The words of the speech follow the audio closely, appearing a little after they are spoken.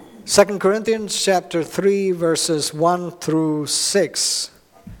2 Corinthians chapter 3, verses 1 through 6.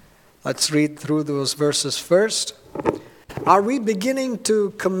 Let's read through those verses first. Are we beginning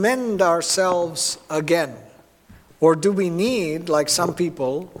to commend ourselves again? Or do we need, like some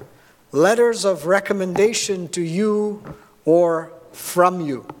people, letters of recommendation to you or from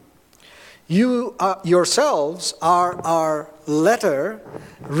you? You yourselves are our letter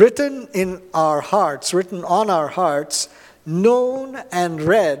written in our hearts, written on our hearts, known and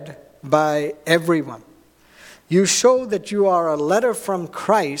read by everyone. You show that you are a letter from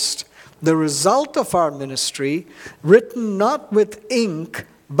Christ, the result of our ministry, written not with ink,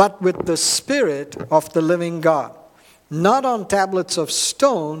 but with the Spirit of the living God, not on tablets of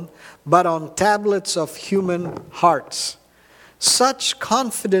stone, but on tablets of human hearts. Such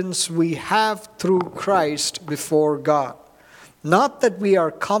confidence we have through Christ before God. Not that we are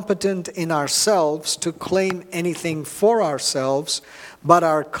competent in ourselves to claim anything for ourselves, but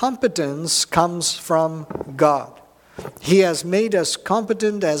our competence comes from God. He has made us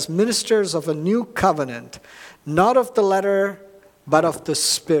competent as ministers of a new covenant, not of the letter, but of the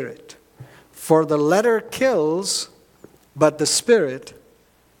Spirit. For the letter kills, but the Spirit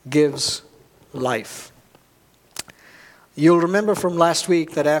gives life. You'll remember from last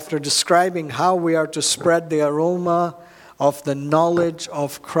week that after describing how we are to spread the aroma of the knowledge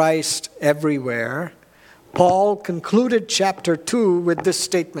of Christ everywhere, Paul concluded chapter 2 with this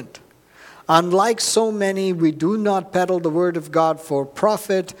statement. Unlike so many, we do not peddle the word of God for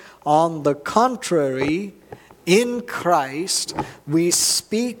profit. On the contrary, in Christ, we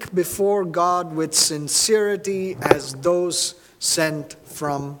speak before God with sincerity as those sent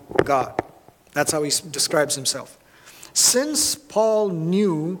from God. That's how he describes himself. Since Paul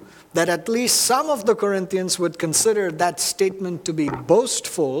knew that at least some of the Corinthians would consider that statement to be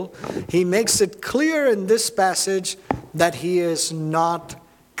boastful, he makes it clear in this passage that he is not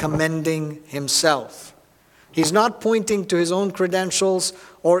commending himself. He's not pointing to his own credentials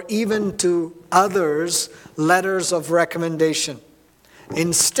or even to others' letters of recommendation.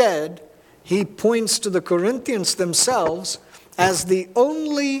 Instead, he points to the Corinthians themselves as the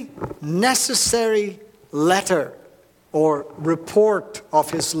only necessary letter or report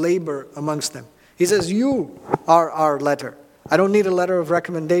of his labor amongst them. He says, you are our letter. I don't need a letter of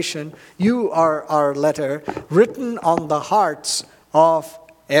recommendation. You are our letter, written on the hearts of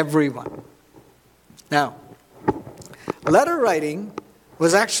everyone. Now, letter writing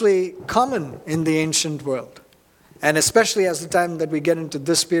was actually common in the ancient world. And especially as the time that we get into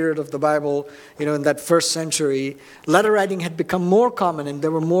this period of the Bible, in that first century, letter writing had become more common and there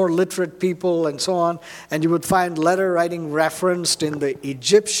were more literate people and so on. And you would find letter writing referenced in the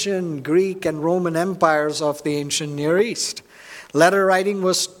Egyptian, Greek, and Roman empires of the ancient Near East. Letter writing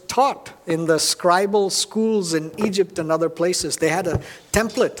was taught in the scribal schools in Egypt and other places. They had a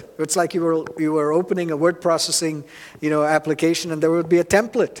template. It's like you were opening a word processing, application, and there would be a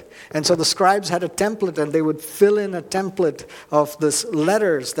template. And so the scribes had a template, and they would fill in a template of this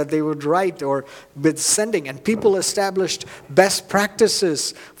letters that they would write or with sending. And people established best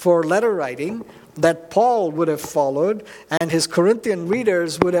practices for letter writing that Paul would have followed, and his Corinthian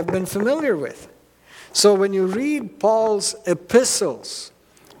readers would have been familiar with. So when you read Paul's epistles,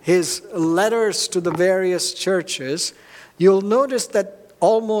 his letters to the various churches, you'll notice that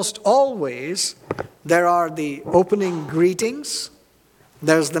almost always there are the opening greetings,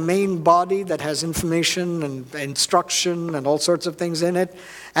 there's the main body that has information and instruction and all sorts of things in it,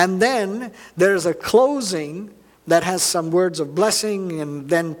 and then there's a closing that has some words of blessing, and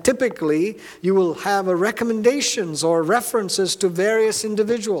then typically you will have a recommendations or references to various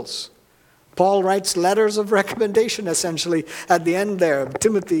individuals. Paul writes letters of recommendation essentially at the end there,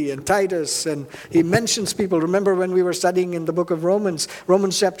 Timothy and Titus, and he mentions people. Remember when we were studying in the book of Romans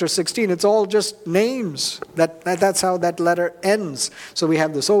chapter 16, it's all just names. That's how that letter ends. So we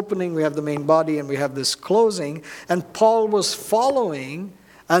have this opening, we have the main body, and we have this closing. And Paul was following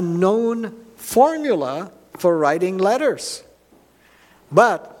a known formula for writing letters.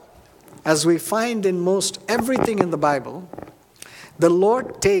 But as we find in most everything in the Bible, the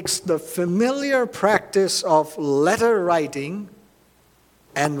Lord takes the familiar practice of letter writing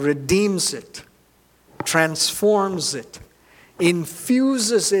and redeems it, transforms it,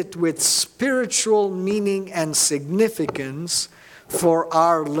 infuses it with spiritual meaning and significance for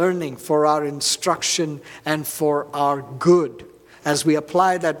our learning, for our instruction, and for our good. As we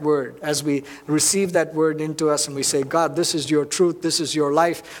apply that word, as we receive that word into us and we say, God, this is your truth, this is your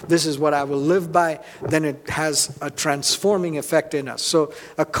life, this is what I will live by, then it has a transforming effect in us. So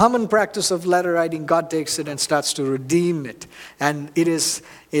a common practice of letter writing, God takes it and starts to redeem it. And it is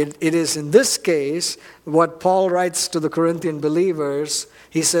in this case what Paul writes to the Corinthian believers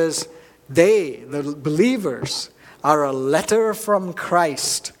He says, they, the believers, are a letter from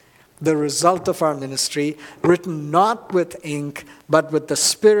Christ, the result of our ministry, written not with ink, but with the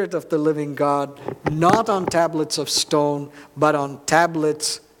Spirit of the living God, not on tablets of stone, but on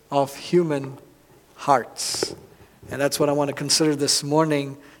tablets of human hearts. And that's what I want to consider this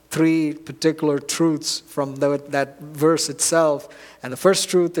morning, 3 particular truths from that verse itself. And the first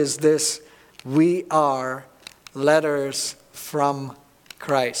truth is this: we are letters from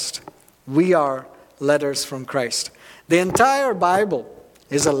Christ. We are letters from Christ. The entire Bible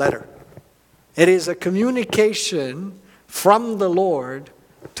is a letter. It is a communication from the Lord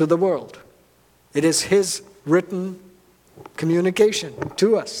to the world. It is His written communication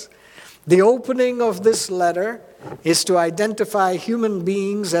to us. The opening of this letter is to identify human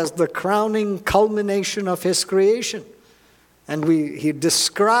beings as the crowning culmination of His creation. And He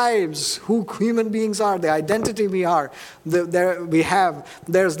describes who human beings are, the identity we are. There's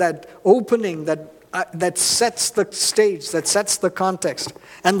that opening that sets the stage, that sets the context.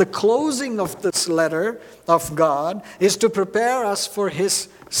 And the closing of this letter of God is to prepare us for His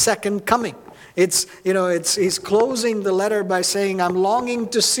second coming. He's closing the letter by saying, I'm longing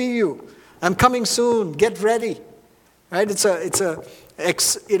to see you. I'm coming soon. Get ready. Right? It's a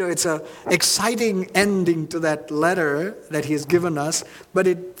exciting ending to that letter that He has given us, but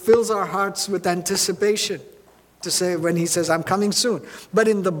it fills our hearts with anticipation to say when He says, I'm coming soon. But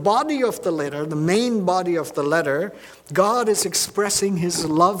in the body of the letter, the main body of the letter, God is expressing His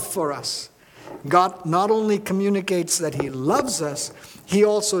love for us. God not only communicates that He loves us, He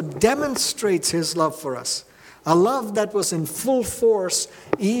also demonstrates His love for us. A love that was in full force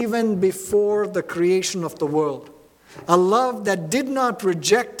even before the creation of the world. A love that did not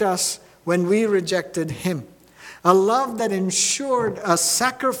reject us when we rejected Him. A love that ensured a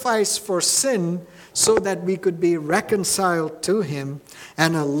sacrifice for sin so that we could be reconciled to Him.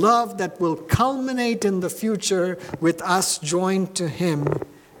 And a love that will culminate in the future with us joined to Him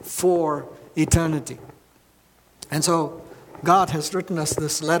for eternity. And so God has written us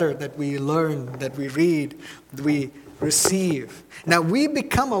this letter that we learn, that we read, that we receive. Now we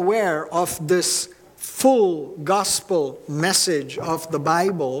become aware of this full gospel message of the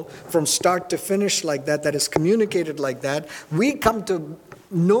Bible from start to finish like that is communicated like that. We come to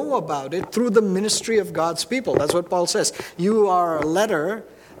know about it through the ministry of God's people. That's what Paul says. You are a letter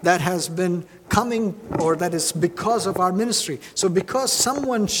that has been coming, or that is because of our ministry. So because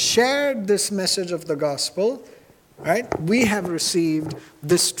someone shared this message of the gospel, right, we have received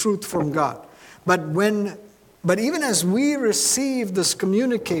this truth from God. But even as we receive this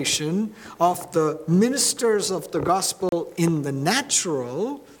communication of the ministers of the gospel in the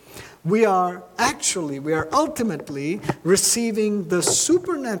natural, we are ultimately receiving the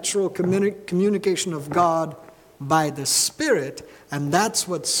supernatural communication of God by the Spirit, and that's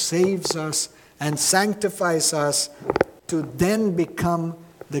what saves us and sanctifies us to then become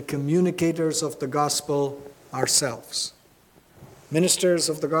the communicators of the gospel ourselves. Ministers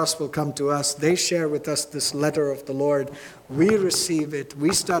of the gospel come to us. They share with us this letter of the Lord. We receive it.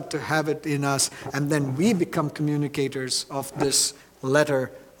 We start to have it in us. And then we become communicators of this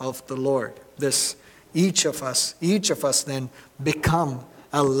letter of the Lord. Each of us then become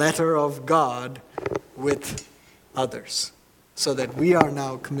a letter of God with others. So that we are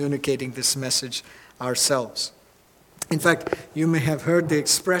now communicating this message ourselves. In fact, you may have heard the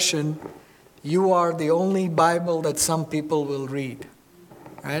expression, you are the only Bible that some people will read.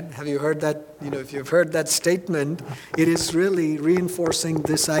 Right? Have you heard that? If you've heard that statement, it is really reinforcing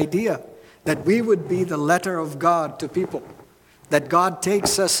this idea that we would be the letter of God to people. That God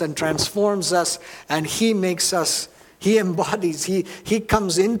takes us and transforms us, and He makes us, He embodies, He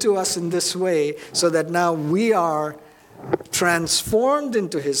comes into us in this way so that now we are transformed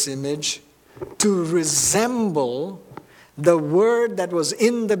into His image to resemble the Word that was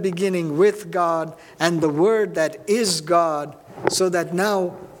in the beginning with God and the Word that is God, so that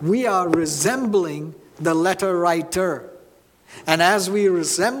now we are resembling the letter writer. And as we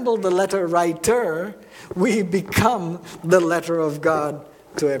resemble the letter writer, we become the letter of God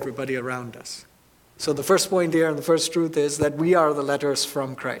to everybody around us. So the first point here and the first truth is that we are the letters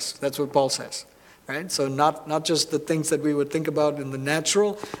from Christ. That's what Paul says. Right? So not just the things that we would think about in the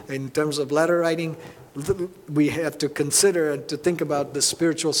natural, in terms of letter writing, we have to consider and to think about the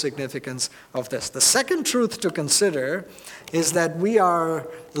spiritual significance of this. The second truth to consider is that we are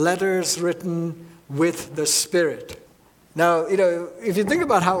letters written with the Spirit. Now, if you think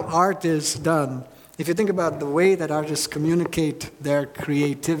about how art is done, if you think about the way that artists communicate their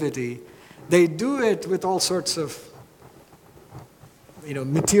creativity, they do it with all sorts of,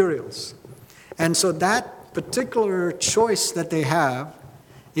 materials. And so that particular choice that they have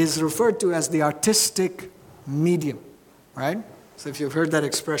is referred to as the artistic medium, right? So if you've heard that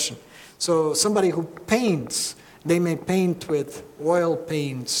expression. So somebody who paints, they may paint with oil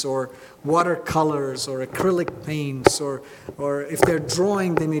paints or watercolors or acrylic paints, or if they're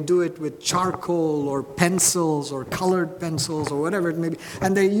drawing, they may do it with charcoal or pencils or colored pencils or whatever it may be.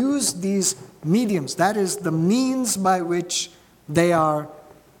 And they use these mediums. That is the means by which they are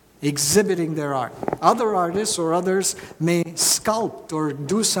exhibiting their art. Other artists or others may sculpt or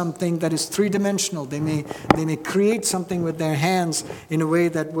do something that is three-dimensional. They may create something with their hands in a way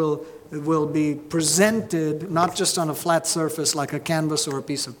that will be presented not just on a flat surface like a canvas or a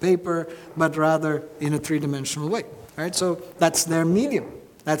piece of paper, but rather in a three-dimensional way. Right? So that's their medium.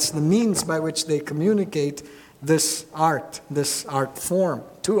 That's the means by which they communicate this art form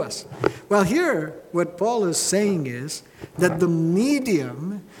to us. Well, here, what Paul is saying is that the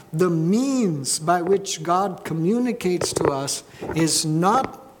medium, the means by which God communicates to us is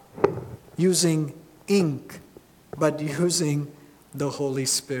not using ink, but using the Holy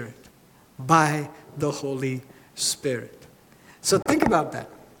Spirit, by the Holy Spirit. So think about that.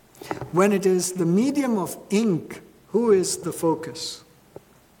 When it is the medium of ink, who is the focus?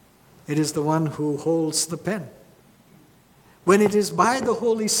 It is the one who holds the pen. When it is by the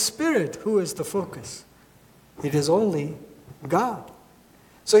Holy Spirit, who is the focus? It is only God.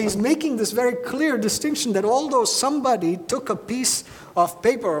 So he's making this very clear distinction that although somebody took a piece of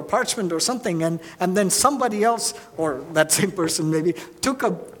paper or parchment or something and then somebody else, or that same person maybe, took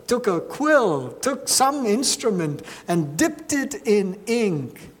a quill, took some instrument and dipped it in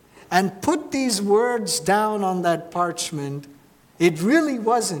ink and put these words down on that parchment, it really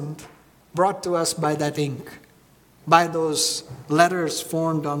wasn't brought to us by that ink, by those letters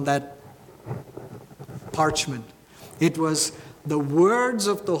formed on that parchment. It was the words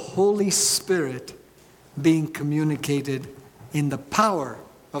of the Holy Spirit being communicated in the power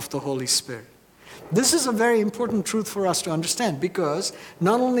of the Holy Spirit. This is a very important truth for us to understand, because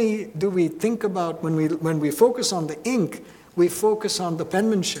not only do we think about when we focus on the ink, we focus on the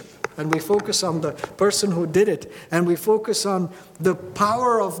penmanship, and we focus on the person who did it, and we focus on the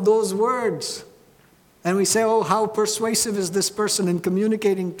power of those words. And we say, oh, how persuasive is this person in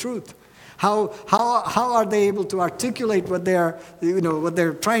communicating truth? How are they able to articulate what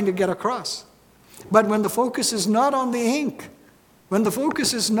they're trying to get across? But when the focus is not on the ink, when the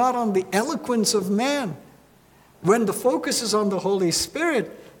focus is not on the eloquence of man, when the focus is on the Holy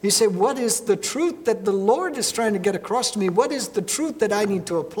Spirit, you say, what is the truth that the Lord is trying to get across to me? What is the truth that I need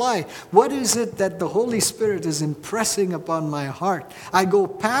to apply? What is it that the Holy Spirit is impressing upon my heart? I go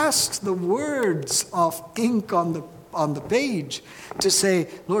past the words of ink on the page to say,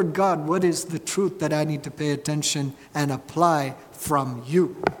 Lord God, what is the truth that I need to pay attention and apply from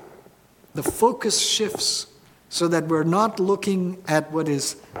you? The focus shifts so that we're not looking at what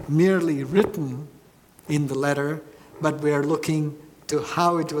is merely written in the letter, but we are looking to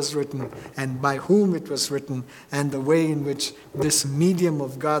how it was written and by whom it was written, and the way in which this medium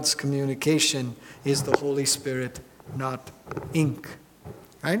of God's communication is the Holy Spirit, not ink.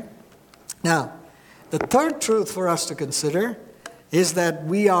 Right? Now, the third truth for us to consider is that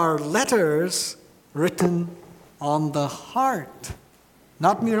we are letters written on the heart,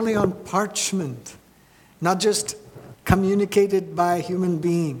 not merely on parchment, not just communicated by human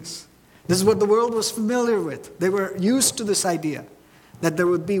beings. This is what the world was familiar with. They were used to this idea that there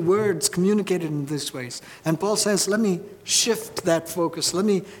would be words communicated in these ways. And Paul says, let me shift that focus. Let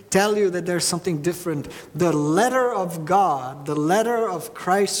me tell you that there's something different. The letter of God, the letter of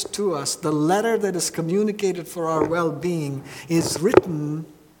Christ to us, the letter that is communicated for our well-being, is written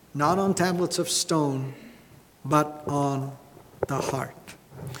not on tablets of stone, but on the heart.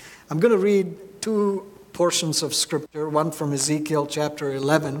 I'm going to read two portions of Scripture, one from Ezekiel chapter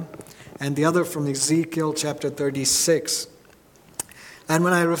 11, and the other from Ezekiel chapter 36. And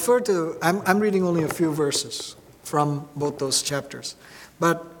when I refer to, I'm reading only a few verses from both those chapters.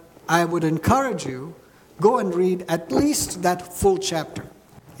 But I would encourage you, go and read at least that full chapter.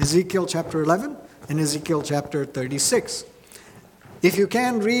 Ezekiel chapter 11 and Ezekiel chapter 36. If you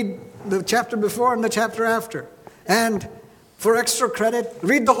can, read the chapter before and the chapter after. And for extra credit,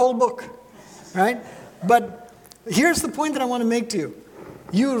 read the whole book. Right? But here's the point that I want to make to you.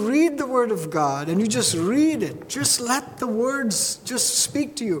 You read the Word of God and you just read it. Just let the words just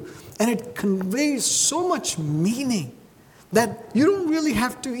speak to you. And it conveys so much meaning that you don't really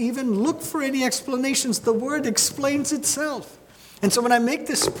have to even look for any explanations. The Word explains itself. And so when I make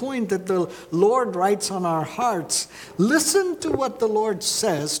this point that the Lord writes on our hearts, listen to what the Lord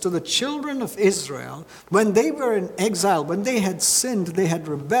says to the children of Israel when they were in exile, when they had sinned, they had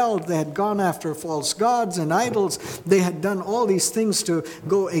rebelled, they had gone after false gods and idols, they had done all these things to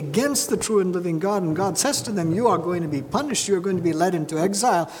go against the true and living God. And God says to them, you are going to be punished, you are going to be led into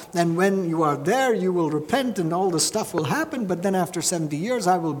exile, and when you are there, you will repent and all this stuff will happen, but then after 70 years,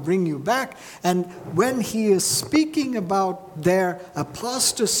 I will bring you back. And when he is speaking about their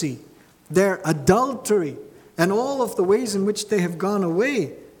apostasy, their adultery, and all of the ways in which they have gone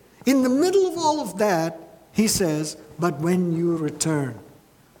away, in the middle of all of that, he says, but when you return,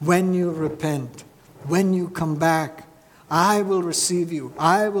 when you repent, when you come back, I will receive you,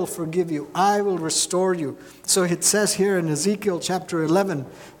 I will forgive you, I will restore you. So it says here in Ezekiel chapter 11,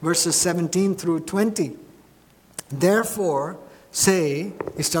 verses 17 through 20, therefore say,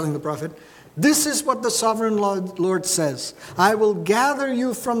 he's telling the prophet, this is what the sovereign Lord says. I will gather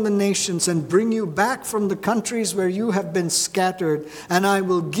you from the nations and bring you back from the countries where you have been scattered, and I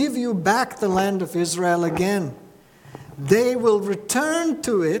will give you back the land of Israel again. They will return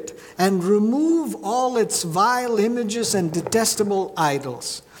to it and remove all its vile images and detestable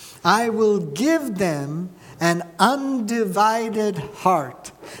idols. I will give them an undivided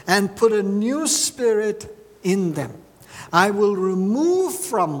heart and put a new spirit in them. I will remove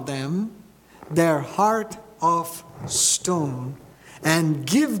from them their heart of stone and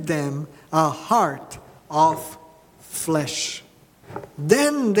give them a heart of flesh.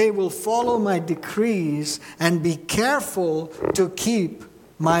 Then they will follow my decrees and be careful to keep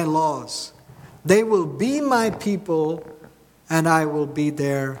my laws. They will be my people and I will be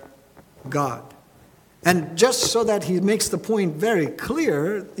their God. And just so that he makes the point very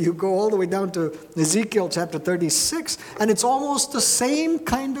clear, you go all the way down to Ezekiel chapter 36, and it's almost the same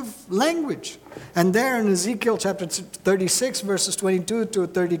kind of language. And there in Ezekiel chapter 36, verses 22 to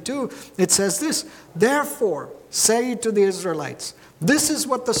 32, it says this, therefore say to the Israelites, this is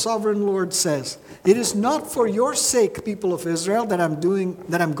what the sovereign Lord says. It is not for your sake, people of Israel, that I'm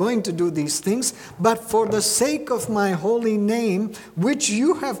going to do these things, but for the sake of my holy name, which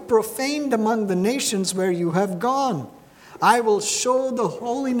you have profaned among the nations where you have gone. I will show the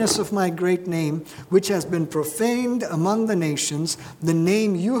holiness of my great name, which has been profaned among the nations, the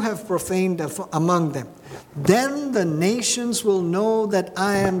name you have profaned among them. Then the nations will know that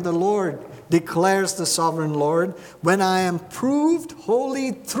I am the Lord, declares the sovereign Lord, when I am proved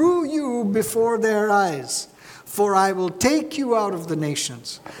holy through you before their eyes. For I will take you out of the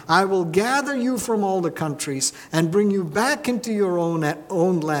nations. I will gather you from all the countries and bring you back into your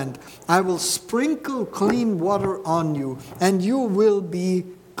own land. I will sprinkle clean water on you, and you will be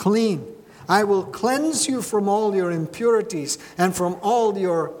clean. I will cleanse you from all your impurities and from all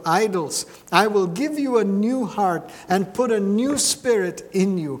your idols. I will give you a new heart and put a new spirit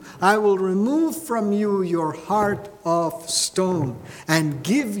in you. I will remove from you your heart of stone and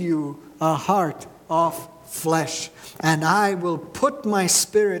give you a heart of flesh. And I will put my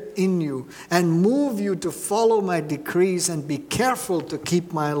spirit in you and move you to follow my decrees and be careful to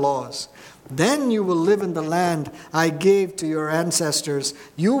keep my laws. Then you will live in the land I gave to your ancestors.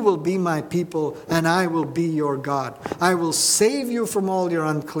 You will be my people, and I will be your God. I will save you from all your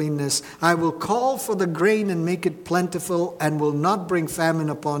uncleanness. I will call for the grain and make it plentiful, and will not bring famine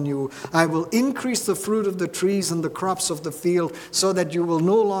upon you. I will increase the fruit of the trees and the crops of the field, so that you will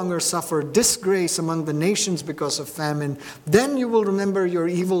no longer suffer disgrace among the nations because of famine. Then you will remember your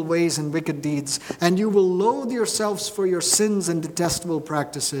evil ways and wicked deeds, and you will loathe yourselves for your sins and detestable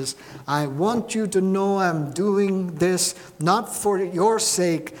practices. I want you to know I'm doing this not for your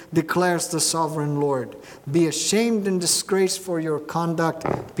sake, declares the sovereign Lord. Be ashamed and disgraced for your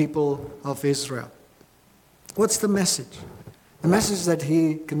conduct, people of Israel. What's the message? The message that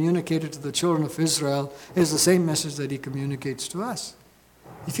he communicated to the children of Israel is the same message that he communicates to us.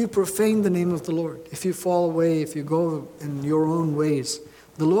 If you profane the name of the Lord, if you fall away, if you go in your own ways,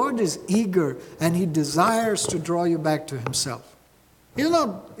 the Lord is eager and he desires to draw you back to himself.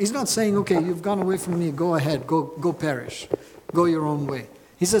 He's not saying, okay, you've gone away from me, go ahead, go perish, go your own way.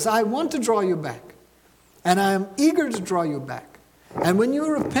 He says, I want to draw you back, and I am eager to draw you back. And when you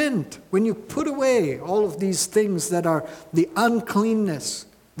repent, when you put away all of these things that are the uncleanness,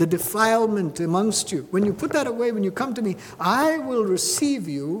 the defilement amongst you, when you put that away, when you come to me, I will receive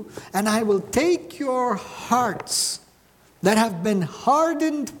you, and I will take your hearts that have been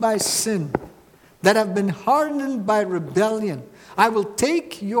hardened by sin, that have been hardened by rebellion. I will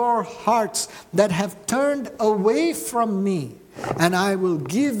take your hearts that have turned away from me, and I will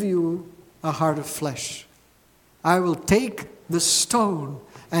give you a heart of flesh. I will take the stone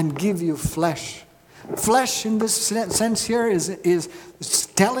and give you flesh. Flesh in this sense here is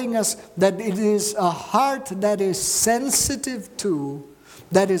telling us that it is a heart that is sensitive to,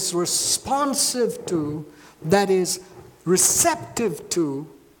 that is responsive to, that is receptive to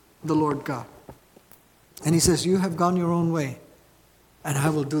the Lord God. And he says, you have gone your own way, and I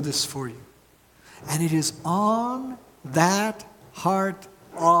will do this for you. And it is on that heart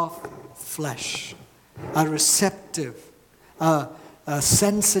of flesh, a receptive, a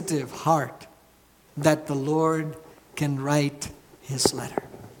sensitive heart, that the Lord can write his letter.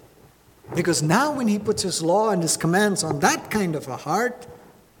 Because now when he puts his law and his commands on that kind of a heart,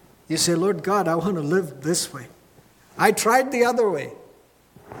 you say, Lord God, I want to live this way. I tried the other way.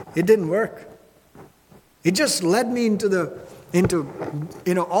 It didn't work. It just led me into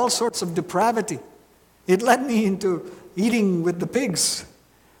all sorts of depravity. It led me into eating with the pigs.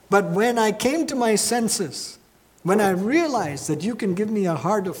 But when I came to my senses, when I realized that you can give me a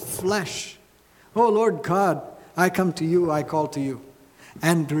heart of flesh, oh Lord God, I come to you, I call to you.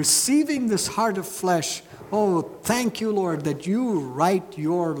 And receiving this heart of flesh, oh, thank you, Lord, that you write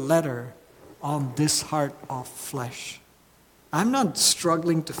your letter on this heart of flesh. I'm not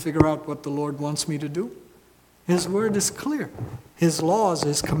struggling to figure out what the Lord wants me to do. His word is clear. His laws,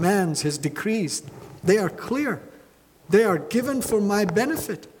 his commands, his decrees, they are clear. They are given for my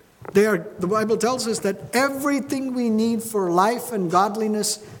benefit. The Bible tells us that everything we need for life and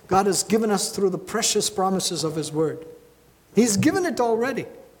godliness, God has given us through the precious promises of his word. He's given it already.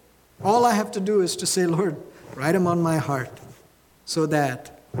 All I have to do is to say, Lord, write them on my heart so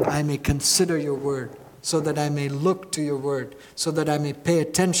that I may consider your word, so that I may look to your word, so that I may pay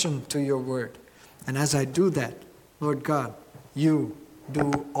attention to your word. And as I do that, Lord God, you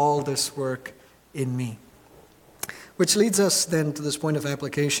do all this work in me. Which leads us then to this point of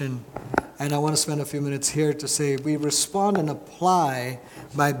application. And I want to spend a few minutes here to say we respond and apply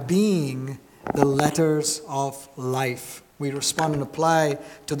by being the letters of life. We respond and apply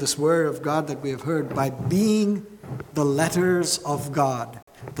to this word of God that we have heard by being the letters of God,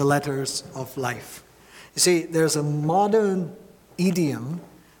 the letters of life. You see, there's a modern idiom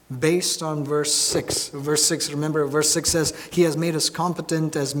based on verse 6. Verse 6, remember, verse 6 says, he has made us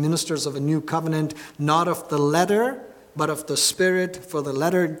competent as ministers of a new covenant, not of the letter, but of the Spirit. For the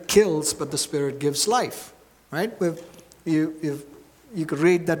letter kills, but the Spirit gives life. Right? You could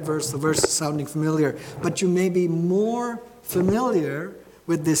read that verse, the verse is sounding familiar, but you may be more familiar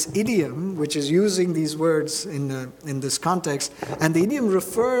with this idiom, which is using these words in this context. And the idiom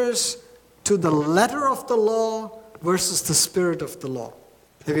refers to the letter of the law versus the spirit of the law.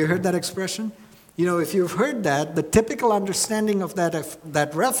 Have you heard that expression? You know, if you've heard that, the typical understanding of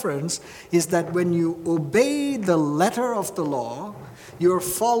that reference is that when you obey the letter of the law, you're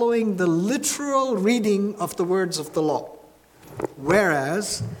following the literal reading of the words of the law.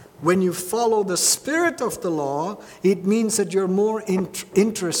 Whereas, when you follow the spirit of the law, it means that you're more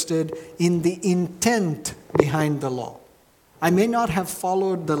interested in the intent behind the law. I may not have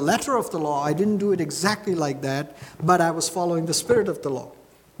followed the letter of the law. I didn't do it exactly like that, but I was following the spirit of the law.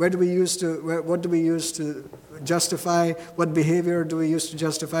 What do we use to justify? What behavior do we use to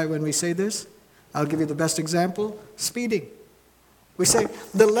justify when we say this? I'll give you the best example: speeding. We say,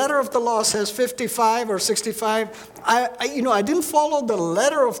 the letter of the law says 55 or 65. I didn't follow the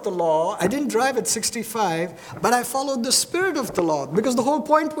letter of the law. I didn't drive at 65, but I followed the spirit of the law. Because the whole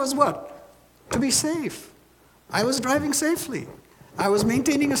point was what? To be safe. I was driving safely. I was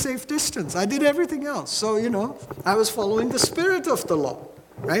maintaining a safe distance. I did everything else. So, I was following the spirit of the law,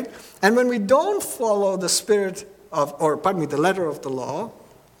 right? And when we don't follow the the letter of the law,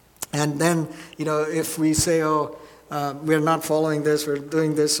 and then, if we say, we're not following this, we're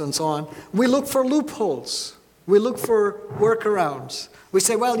doing this, and so on, we look for loopholes. We look for workarounds. We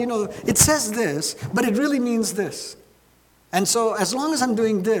say, well, it says this, but it really means this. And so as long as I'm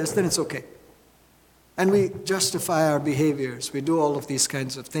doing this, then it's okay. And we justify our behaviors. We do all of these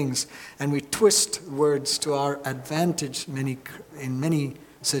kinds of things. And we twist words to our advantage in many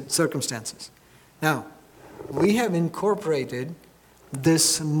circumstances. Now, we have incorporated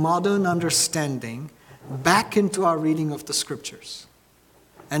this modern understanding back into our reading of the Scriptures.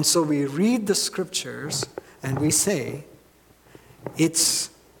 And so we read the Scriptures and we say,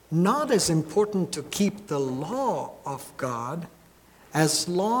 it's not as important to keep the law of God as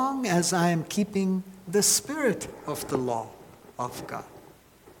long as I am keeping the spirit of the law of God.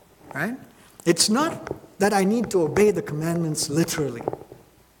 Right? It's not that I need to obey the commandments literally.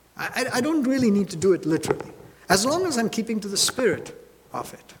 I don't really need to do it literally, as long as I'm keeping to the spirit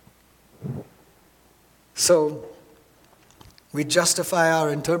of it. So, we justify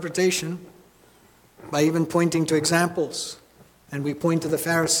our interpretation by even pointing to examples. And we point to the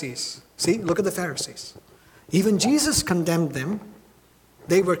Pharisees. See, look at the Pharisees. Even Jesus condemned them.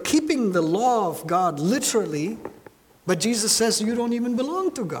 They were keeping the law of God literally, but Jesus says you don't even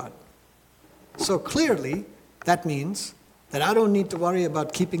belong to God. So clearly, that means that I don't need to worry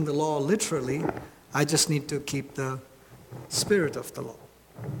about keeping the law literally. I just need to keep the spirit of the law.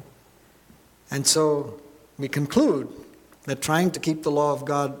 And so we conclude that trying to keep the law of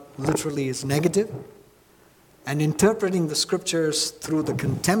God literally is negative, and interpreting the scriptures through the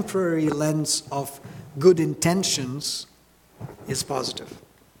contemporary lens of good intentions is positive.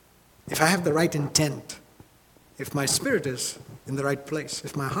 If I have the right intent, if my spirit is in the right place,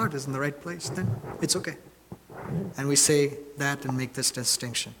 if my heart is in the right place, then it's okay. And we say that and make this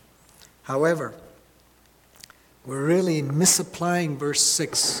distinction. However, we're really misapplying verse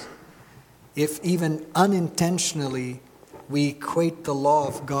 6 if even unintentionally we equate the law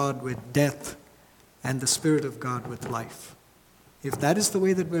of God with death and the Spirit of God with life. If that is the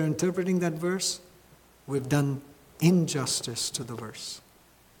way that we're interpreting that verse, we've done injustice to the verse.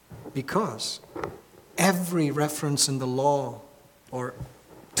 Because every reference in the law or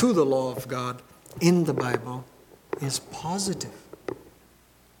to the law of God in the Bible is positive.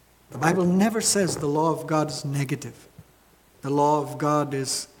 The Bible never says the law of God is negative. The law of God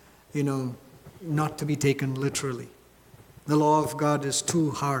is, not to be taken literally. The law of God is too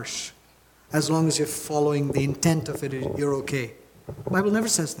harsh. As long as you're following the intent of it, you're okay. The Bible never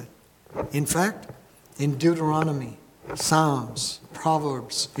says that. In fact, in Deuteronomy, Psalms,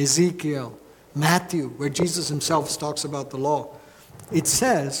 Proverbs, Ezekiel, Matthew, where Jesus himself talks about the law, it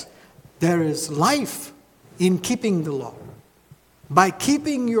says there is life in keeping the law. By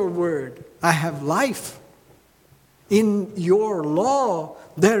keeping your word, I have life. In your law,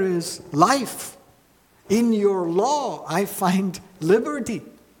 there is life. In your law, I find liberty.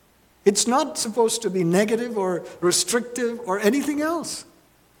 It's not supposed to be negative or restrictive or anything else.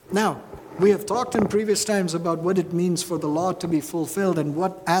 Now, we have talked in previous times about what it means for the law to be fulfilled and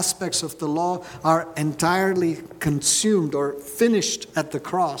what aspects of the law are entirely consumed or finished at the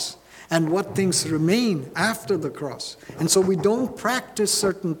cross and what things remain after the cross. And so we don't practice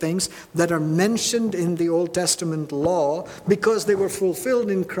certain things that are mentioned in the Old Testament law because they were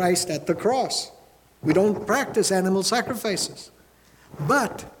fulfilled in Christ at the cross. We don't practice animal sacrifices.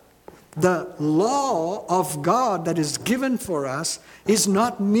 But the law of God that is given for us is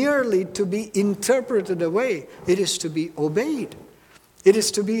not merely to be interpreted away. It is to be obeyed. It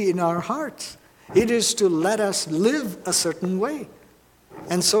is to be in our hearts. It is to let us live a certain way.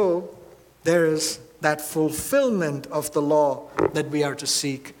 And so there is that fulfillment of the law that we are to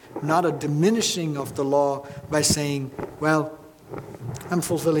seek, not a diminishing of the law by saying, well, I'm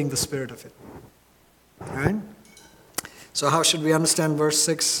fulfilling the spirit of it. All right? So how should we understand verse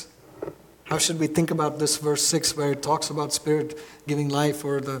 6? How should we think about this verse 6 where it talks about spirit giving life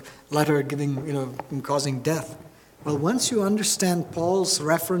or the letter giving, causing death? Well, once you understand Paul's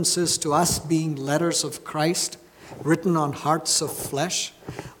references to us being letters of Christ written on hearts of flesh,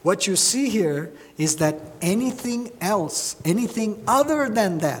 what you see here is that anything else, anything other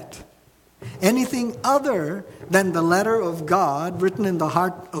than that, anything other than the letter of God written in the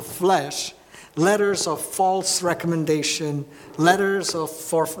heart of flesh, letters of false recommendation, letters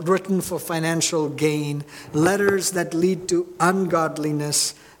written for financial gain, letters that lead to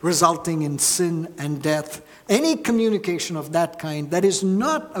ungodliness resulting in sin and death, any communication of that kind that is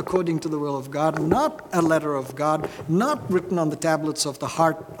not according to the will of God, not a letter of God, not written on the tablets of the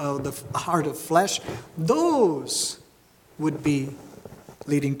heart of flesh, those would be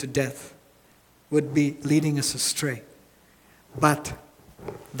leading to death, would be leading us astray. But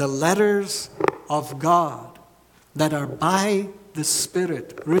the letters of God that are by the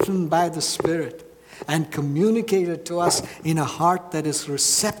Spirit, written by the Spirit, and communicated to us in a heart that is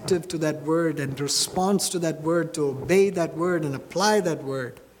receptive to that word and responds to that word, to obey that word and apply that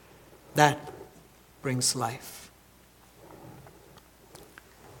word, that brings life.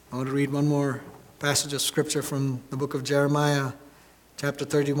 I want to read one more passage of scripture from the book of Jeremiah, chapter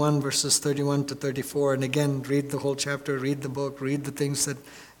 31, verses 31 to 34. And again, read the whole chapter, read the book, read the things that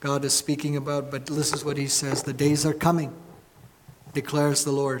God is speaking about. But this is what he says: the days are coming, declares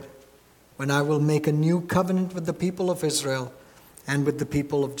the Lord, when I will make a new covenant with the people of Israel and with the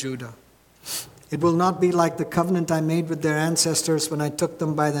people of Judah. It will not be like the covenant I made with their ancestors when I took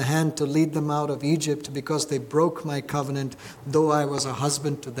them by the hand to lead them out of Egypt, because they broke my covenant, though I was a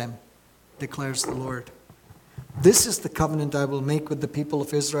husband to them, declares the Lord. This is the covenant I will make with the people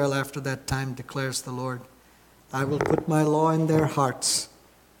of Israel after that time, declares the Lord. I will put my law in their hearts,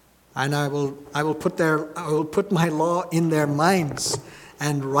 and I will put my law in their minds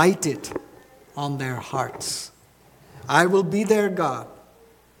and write it on their hearts. I will be their God,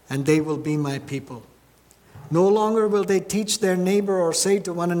 and they will be my people. No longer will they teach their neighbor or say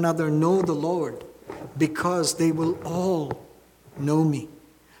to one another, know the Lord, because they will all know me,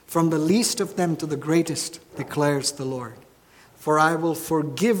 from the least of them to the greatest, declares the Lord. For I will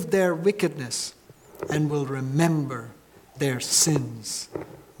forgive their wickedness and will remember their sins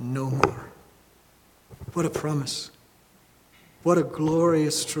no more. What a promise. What a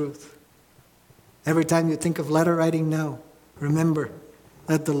glorious truth. Every time you think of letter writing now, remember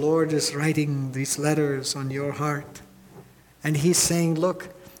that the Lord is writing these letters on your heart. And He's saying, look,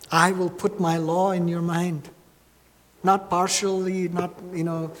 I will put my law in your mind. Not partially, not,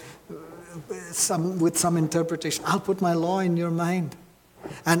 with some interpretation. I'll put my law in your mind.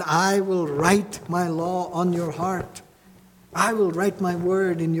 And I will write my law on your heart. I will write my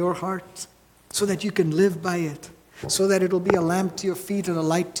word in your heart so that you can live by it, so that it'll be a lamp to your feet and a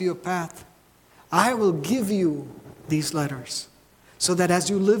light to your path. I will give you these letters so that as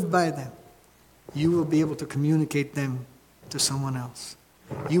you live by them, you will be able to communicate them to someone else.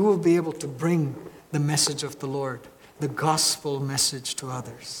 You will be able to bring the message of the Lord, the gospel message to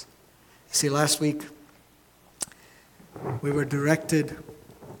others. You see, last week we were directed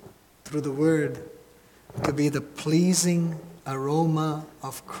through the word to be the pleasing aroma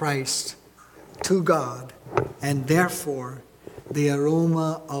of Christ to God, and therefore the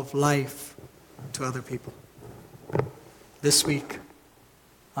aroma of life to other people. This week,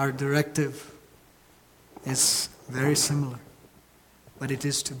 our directive is very similar, but it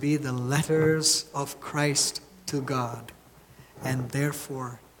is to be the letters of Christ to God, and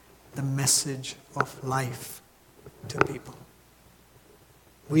therefore the message of life to people.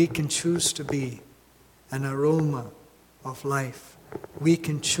 We can choose to be an aroma of life. We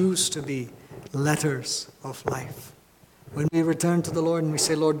can choose to be letters of life. When we return to the Lord and we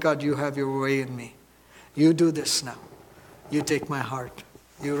say, Lord God, you have your way in me. You do this now. You take my heart.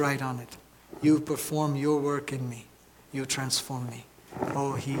 You write on it. You perform your work in me. You transform me.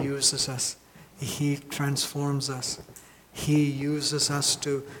 Oh, He uses us. He transforms us. He uses us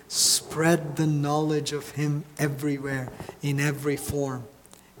to spread the knowledge of Him everywhere, in every form,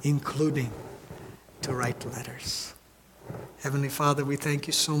 including to write letters. Heavenly Father, we thank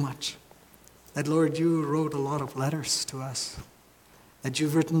you so much that, Lord, you wrote a lot of letters to us, that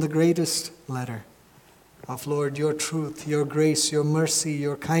you've written the greatest letter of, Lord, your truth, your grace, your mercy,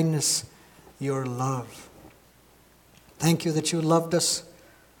 your kindness, your love. Thank you that you loved us,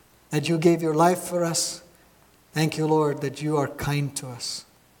 that you gave your life for us. Thank you, Lord, that you are kind to us.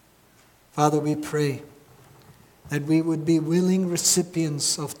 Father, we pray that we would be willing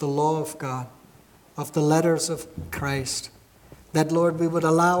recipients of the law of God, of the letters of Christ. That, Lord, we would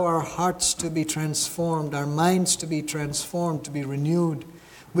allow our hearts to be transformed, our minds to be transformed, to be renewed.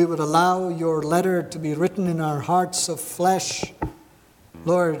 We would allow your letter to be written in our hearts of flesh,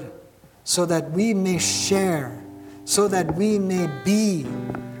 Lord, so that we may share, so that we may be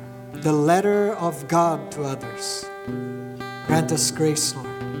the letter of God to others. Grant us grace,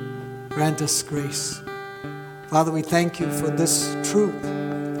 Lord. Grant us grace. Father, we thank you for this truth.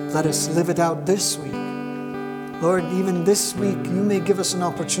 Let us live it out this week. Lord, even this week, you may give us an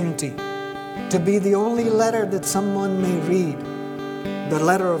opportunity to be the only letter that someone may read, the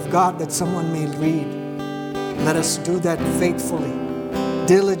letter of God that someone may read. Let us do that faithfully,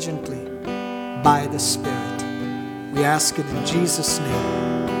 diligently, by the Spirit. We ask it in Jesus' name.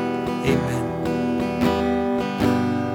 Amen.